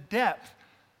reach the depth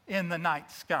in the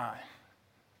night sky.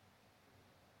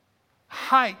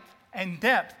 Height and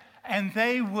depth. And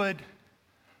they would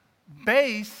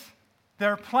base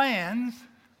their plans,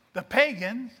 the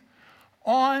pagans,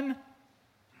 on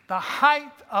the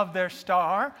height of their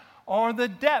star or the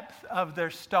depth of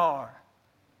their star.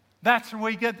 That's where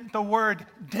we get the word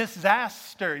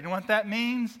disaster. You know what that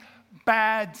means?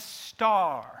 Bad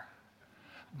star.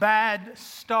 Bad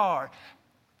star.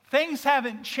 Things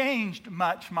haven't changed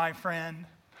much, my friend.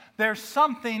 There's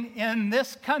something in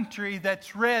this country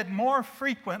that's read more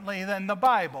frequently than the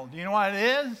Bible. Do you know what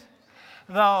it is?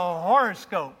 The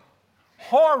horoscope.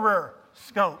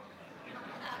 Horror-scope.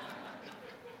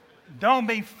 Don't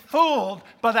be fooled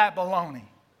by that baloney.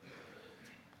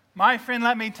 My friend,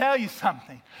 let me tell you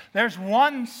something. There's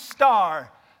one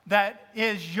star that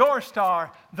is your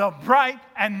star, the bright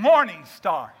and morning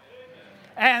star.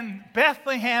 And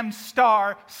Bethlehem's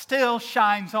star still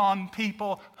shines on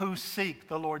people who seek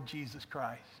the Lord Jesus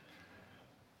Christ.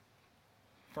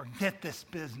 Forget this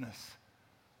business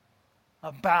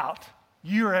about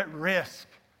you're at risk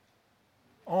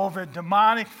over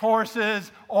demonic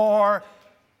forces or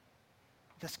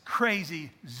this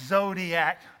crazy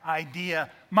zodiac idea.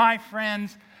 My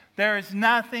friends, there is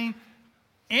nothing,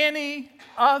 any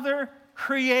other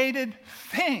created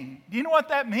thing. Do you know what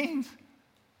that means?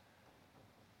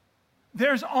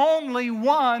 There's only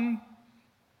one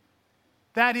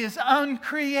that is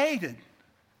uncreated.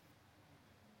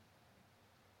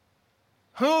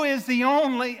 Who is the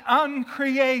only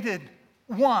uncreated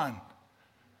one?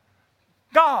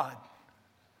 God.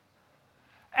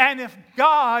 And if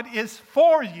God is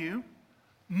for you,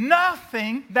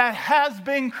 Nothing that has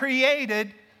been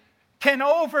created can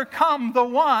overcome the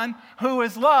one who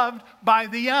is loved by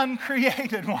the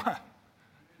uncreated one.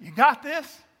 You got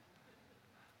this?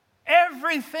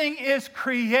 Everything is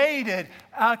created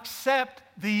except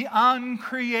the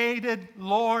uncreated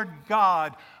Lord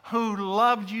God, who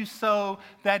loved you so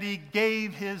that he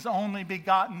gave his only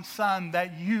begotten Son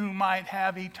that you might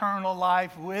have eternal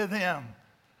life with him.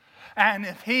 And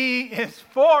if he is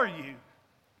for you,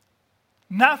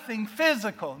 nothing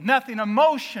physical, nothing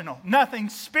emotional, nothing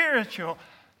spiritual,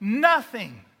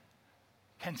 nothing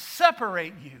can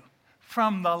separate you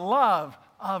from the love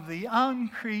of the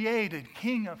uncreated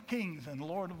King of Kings and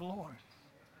Lord of Lords.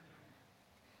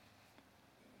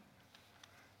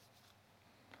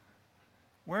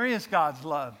 Where is God's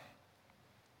love?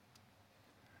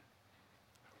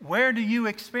 Where do you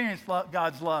experience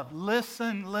God's love?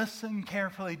 Listen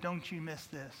carefully. Don't you miss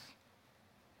this.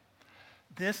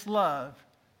 This love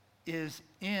is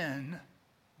in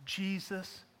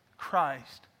Jesus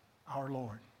Christ, our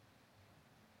Lord.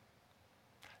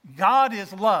 God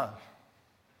is love.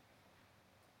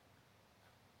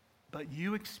 But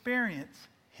you experience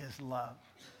his love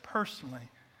personally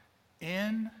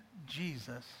in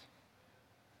Jesus,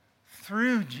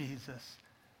 through Jesus,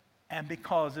 and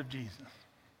because of Jesus.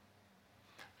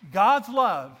 God's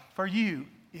love for you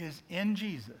is in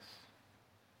Jesus.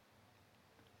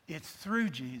 It's through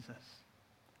Jesus.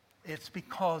 It's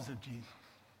because of Jesus.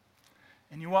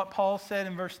 And you know what Paul said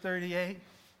in verse 38?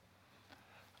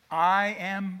 I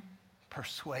am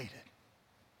persuaded.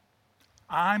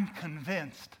 I'm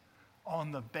convinced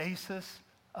on the basis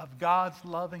of God's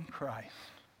love in Christ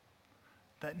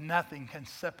that nothing can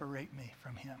separate me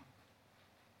from him.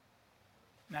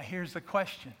 Now here's the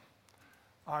question.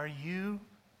 Are you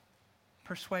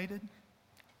persuaded?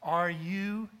 Are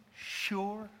you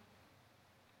sure?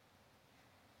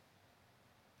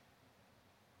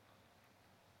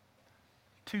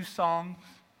 Two songs.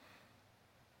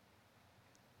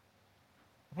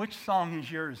 Which song is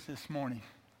yours this morning?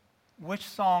 Which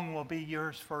song will be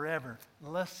yours forever?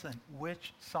 Listen,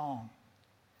 which song?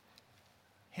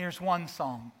 Here's one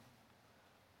song.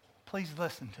 Please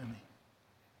listen to me.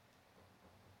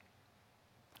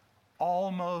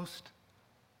 Almost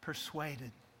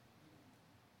persuaded.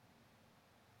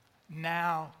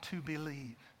 Now to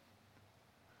believe.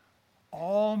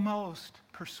 Almost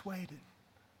persuaded.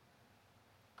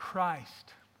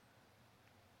 Christ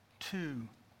to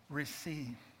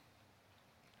receive.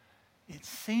 It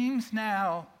seems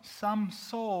now some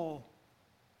soul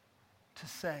to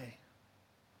say,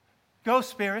 go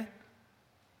Spirit,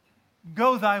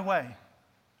 go thy way.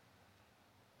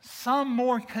 Some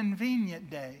more convenient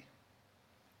day,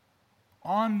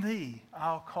 on thee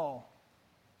I'll call.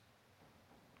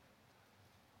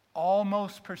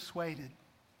 Almost persuaded,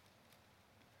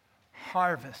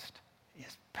 harvest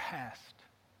is past.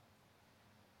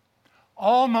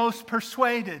 Almost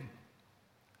persuaded,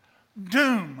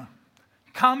 doom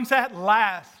comes at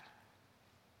last.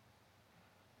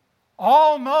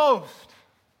 Almost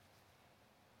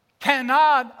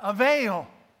cannot avail.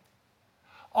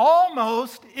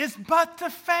 Almost is but to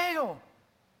fail.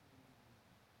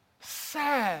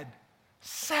 Sad,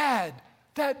 sad,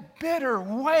 that bitter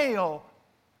wail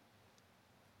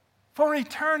for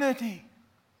eternity.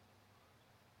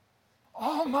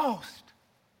 Almost,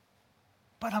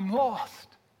 but I'm lost.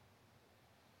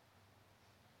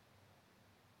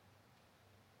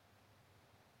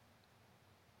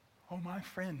 Oh, my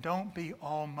friend, don't be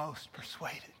almost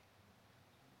persuaded.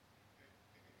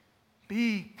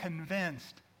 Be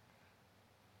convinced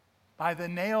by the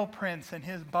nail prints in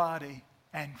his body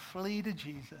and flee to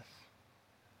Jesus.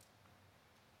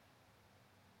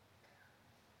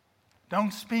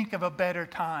 Don't speak of a better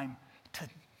time.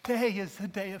 Today is the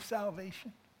day of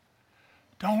salvation.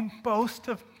 Don't boast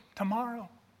of tomorrow.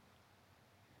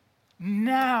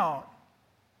 Now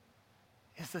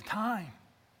is the time.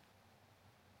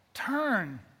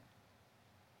 Turn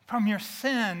from your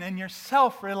sin and your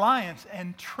self-reliance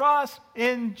and trust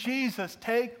in Jesus.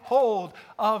 Take hold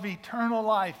of eternal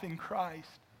life in Christ.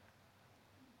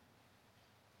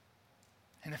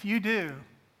 And if you do,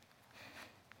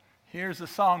 here's a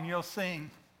song you'll sing.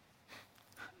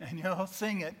 And you'll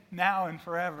sing it now and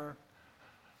forever.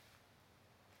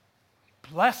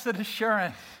 Blessed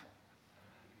assurance,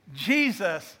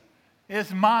 Jesus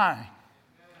is mine.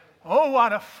 Oh,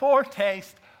 what a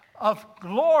foretaste of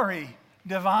glory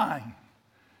divine.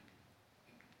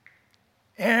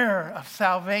 Heir of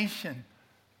salvation,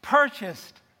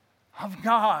 purchased of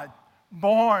God,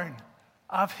 born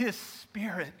of his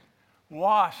Spirit,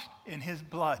 washed in his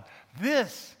blood.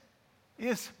 This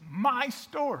is my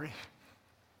story.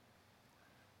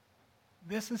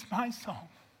 This is my song.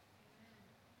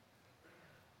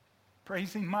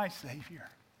 Praising my Savior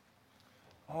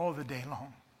all the day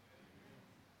long.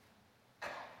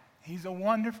 He's a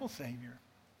wonderful Savior.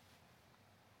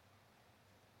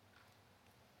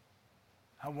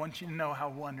 I want you to know how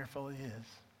wonderful it is.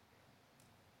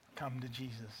 Come to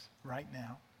Jesus right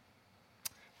now.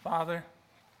 Father,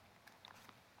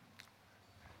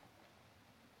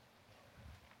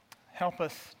 help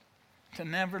us to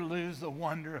never lose the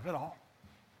wonder of it all.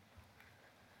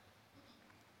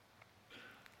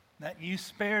 That you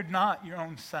spared not your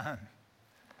own Son.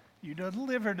 You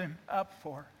delivered him up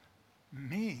for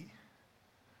me.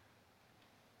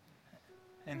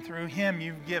 And through him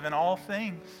you've given all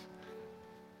things.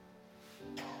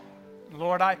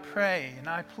 Lord, I pray and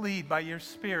I plead by your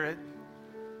Spirit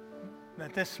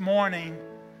that this morning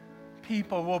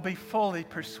people will be fully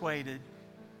persuaded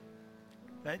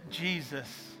that Jesus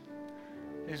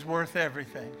is worth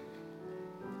everything.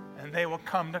 And they will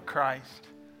come to Christ,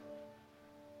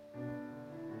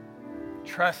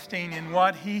 trusting in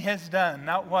what he has done,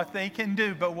 not what they can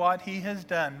do, but what he has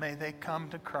done. May they come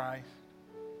to Christ.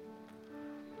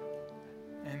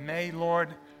 And may, Lord,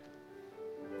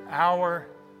 our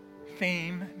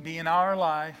theme be in our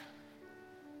life,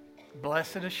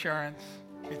 blessed assurance,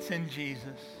 it's in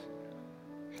Jesus.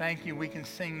 Thank you. We can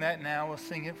sing that now. We'll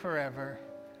sing it forever.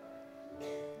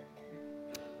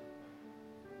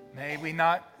 May we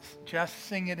not just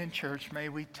sing it in church. May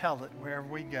we tell it wherever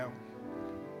we go.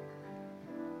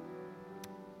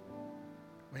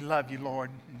 We love you, Lord,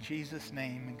 in Jesus'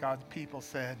 name. And God's people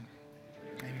said,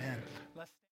 amen.